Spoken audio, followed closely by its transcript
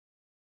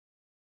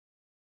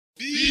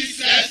Peace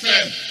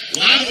FM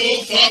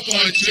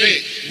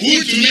 104.3.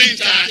 Who to me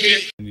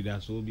take?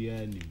 That's all be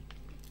any.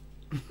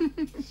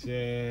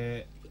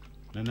 Say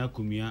Nana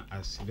Akomea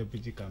as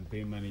deputy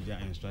campaign manager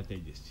and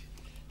strategist.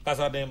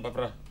 Kasa dem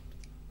papa.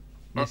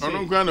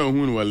 Ono kwa na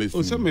ohun wa listen.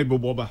 O se me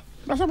boboba.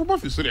 Na sa bobo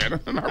fisori na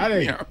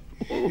Akomea.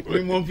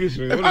 We mo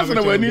fisori. E pass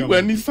na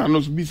wani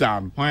sanos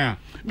bisa. Why?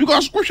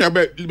 Because ko hwe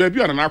be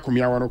bi na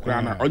Akomea wano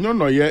kra na onyo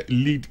no ye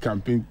lead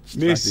campaign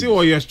strategist. Me see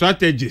o your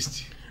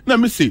strategist. Na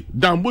me say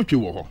dan botwe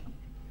wo ho.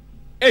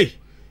 Hey.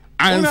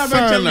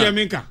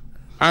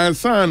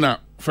 Ansana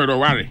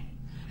Fedoware.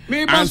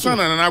 Me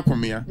Ansana na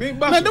Akomea.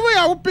 Na the way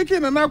I will pick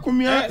in na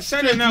Akomea.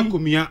 Say na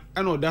Akomea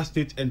and that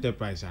state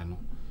enterprise ano.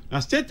 Na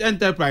state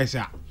enterprise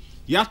a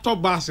ya to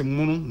bass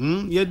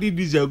mu ya di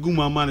diesel gu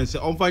mama na say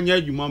onfanya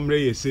adwuma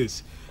mre ye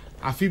says.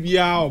 Afi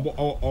bia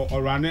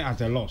or run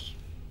at a loss.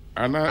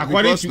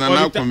 According to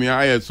Nana Akomea,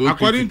 I so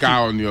critical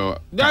on your.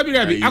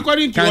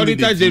 According to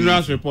Auditor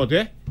General's report,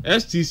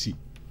 STC,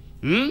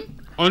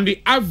 on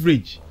the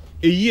average,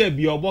 a year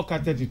be about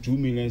 32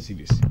 million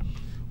cedis.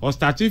 Or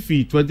starting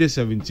fee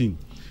 2017,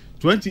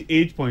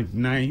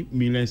 28.9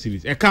 million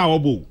cedis. A car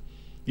obo.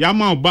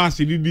 Yama Bass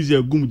did this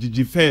a gum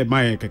to fair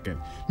my keken.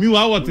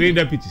 Meanwhile, what 3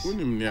 deputies?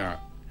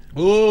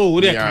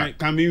 Oh, they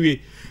can be.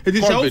 It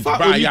is how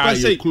far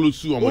you close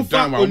to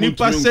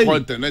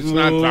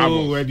international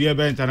travel. Where the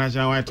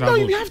international travel.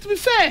 No, you have to be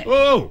fair.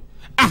 Oh,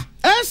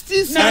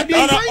 STC.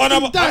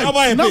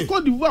 Now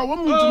Cote d'Ivoire,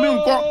 one month to me.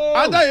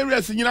 Other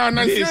areas in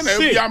United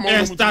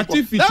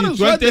starting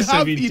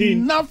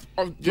 2017.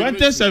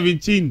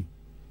 2017,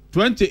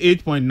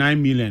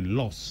 28.9 million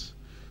loss.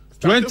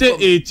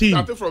 2018,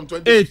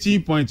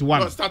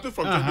 18.1. Started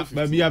from 2015.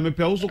 Baby, I'm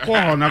a also call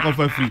on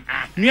for free.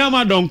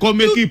 Niama don't come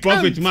making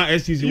profit ma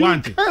STC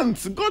want. Go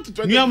to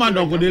 20. Niama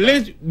don't go the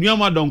late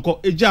Niama don't call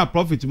eja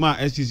profit ma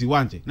STC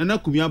want. Nana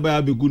Akomea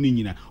ba be good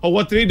nyina. Or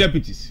what 3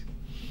 deputies?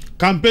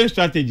 Campaign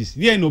strategies.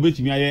 There no bet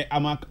me aye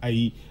amak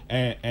ayi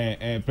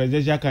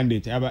presidential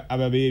candidate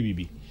ababe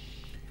bibi.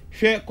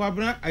 Hwe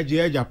Kwabena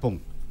Agyepong.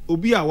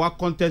 Obi a wa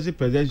contest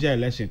presidential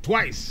election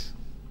twice.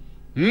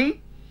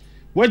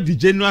 What the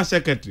general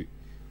secretary?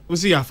 We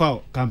see your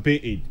file campaign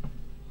aid.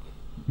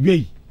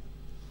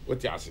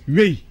 What you say?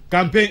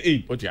 Campaign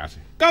aid. What you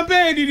say?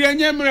 Campaign aid. The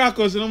any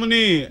miracles no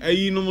money.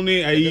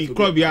 Ayi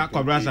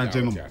Kwabena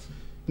Sanchez.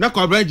 Na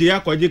Kwabena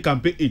Agyepong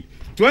campaign aid.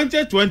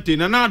 2020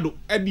 na nado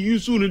edi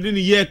yusu no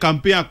de year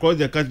campaign across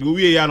the country.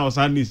 We ya na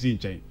osani si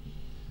nchen.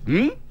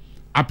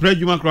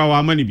 Aprejuma kra wa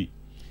amani bi.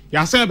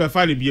 Ya say be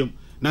fa le biem.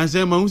 Na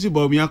say ma husi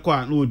Bawumia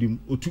kwa na odim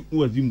otu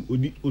wadim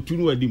otu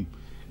no wadim.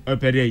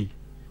 Opere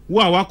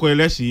wa wako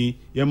election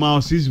ye ma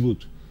 6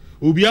 vote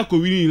obi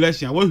akowini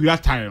election wa hwira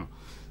time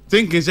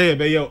thinking say ye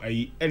be ye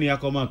ayi eni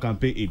akoma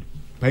campaign aid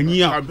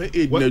pani a campaign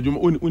aid na adwuma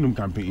unum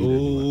campaign aid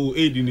oh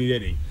aid ni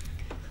dey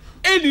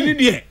aid ni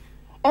dey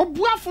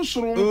obuafo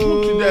soro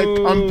to the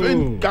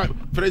campaign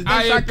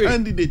presidential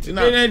candidate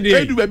na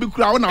edu be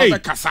kura na o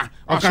kasa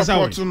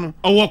support no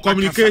our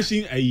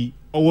communication ayi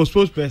our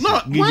spokesperson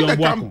no when the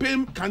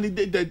campaign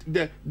candidate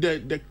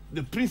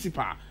the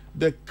principal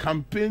the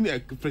campaign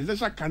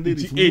presidential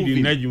candidate aid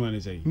in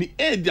Nigeria say ni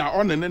aid ya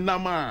on and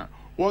nama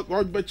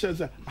what bet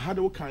chance I had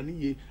one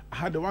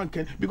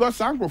can because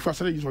some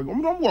professor is for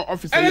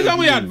officer and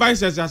we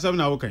advisors are some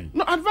now okay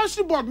no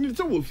advisory board need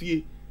to wo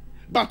fie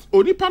but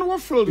only pan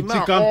what field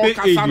now campaign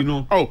aid you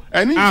know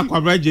and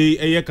Kwabena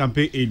Agyepong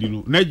campaign aid you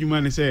know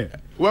Nigeria say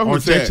when we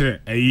say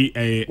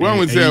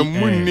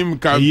munnim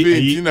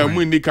campaign na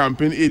munni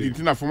campaign aid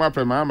na former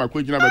premier ma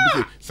kwagina ba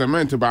bi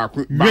cement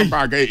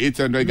bag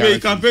 800 Ghana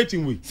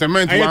campaign we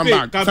cement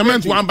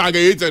one bag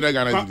 800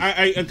 Ghana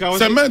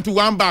cement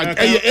one bag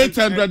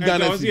 800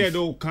 Ghana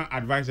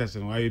advisors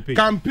no I pay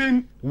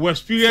campaign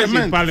experience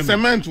in parliament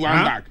cement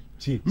one bag.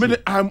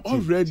 I'm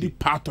already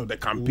part of the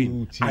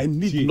campaign. I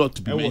need not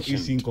to be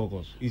mentioned.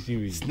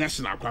 It's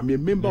national. I'm a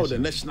member of the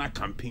national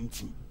campaign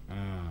team.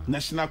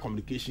 National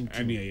communication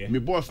team. My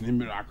boss name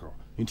Miracle.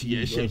 Into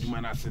your chef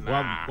man as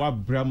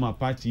what Brahma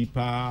party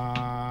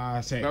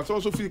pa say. That's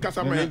also feel cause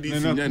my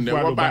NDC.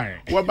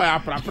 What by a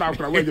pra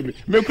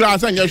me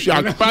class and yes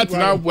party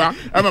now bua.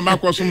 I'm a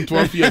mark some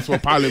 12 years for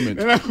parliament.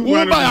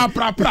 What by a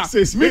pra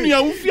me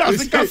ya ufi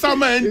as cause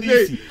my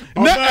NDC.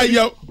 Na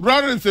ya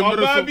Lawrence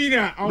Mbroso.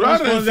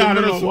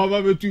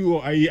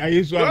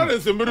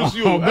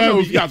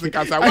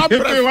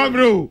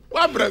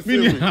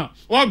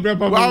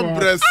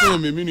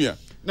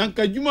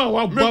 Nanka juma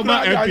wa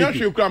baba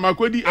epic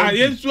makodi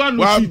ayensu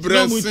anu sit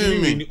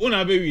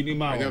una be wi ni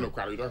ma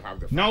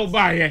now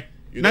buy here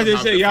na they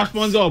say ya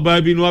sponsor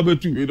oba bi no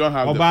abetu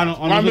oba no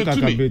ono ka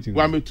campaign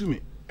wa metu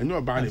me enyo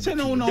oba na say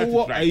no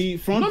wo ai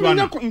front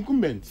incumbent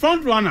incumbent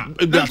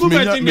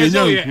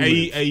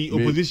ai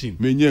opposition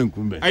menye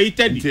incumbent ai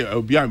tedi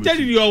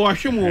di o wa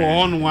hwem wo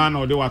ono wa na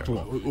o de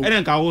wato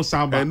ene nka wo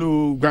samba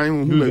no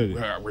gwan hu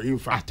we in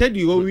fact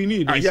tedi o we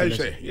need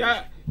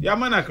ya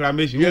man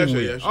acclamation yes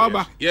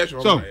Oba. Yes.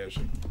 So,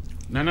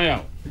 Nana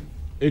ya.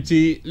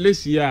 eti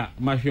lesia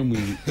mahwemu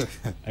yi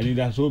ani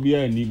da so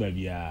bia ni ba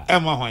bia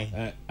ma hwan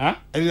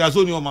ani da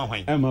so ni o ma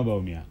hwan ma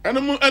Bawumia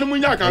enu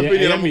nya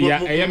campaign ya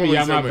me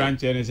ya ma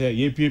branch ne say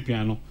ye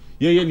piapia no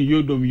ye ni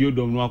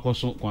yodom no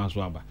akoso kwan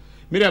so aba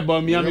me da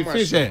Bawumia me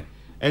fi say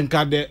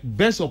enka the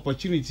best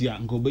opportunity a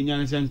nko benya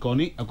ne say nka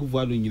oni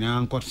Akufo-Addo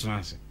nyina nko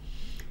trance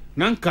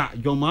nanka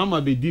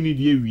jomama be dini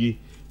die wie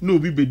no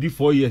obi be di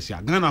 4 years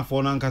ya Ghana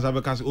for na nkasa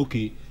be kase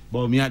okay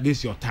Bawumia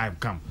this your time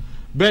come.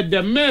 But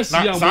the mess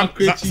ya ma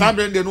create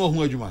saben de no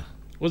hu adwuma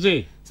o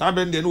say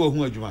saben de no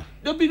hu adwuma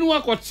do bi no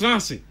akọ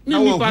trance ni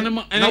nipa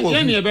na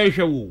ene ne be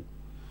hwe wo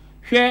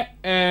hwe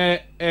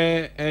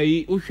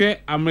o hwe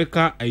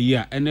America ayi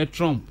a ene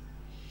Trump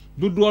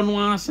dodo no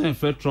asen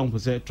fe Trump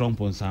say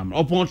Trump on sam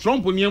upon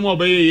Trump ni em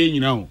obeye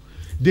nyina o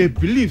they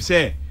believe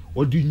say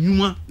o di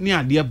nyuma ni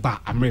ade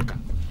ba America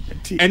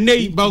and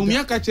they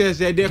Bawumia ka che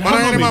say the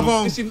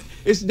economy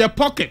is the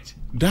pocket.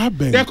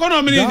 The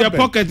economy is the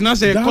pocket, not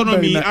the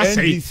economy. I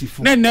say,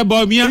 then the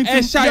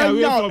Bawumia shy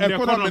away from the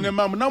economy.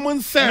 Na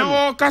mon say,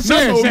 no,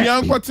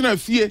 Bawumia nkwatena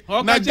fie.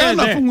 Na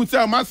Ghana fu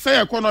say ma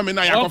say economy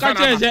na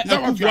yakofana.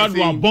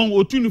 Akufo-Addo abon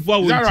otunifo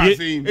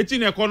awontie. Eti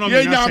na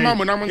economy na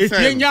say.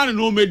 Eti nya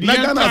no medi. Na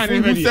Ghana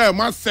fu say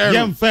ma say.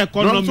 Yem fa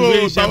economy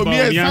we say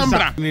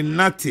Bawumia ni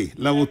nati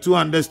level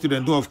 200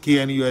 student of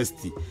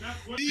KNUST.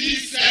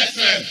 This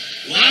FM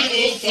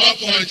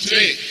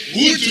 104.3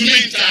 good to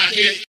me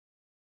take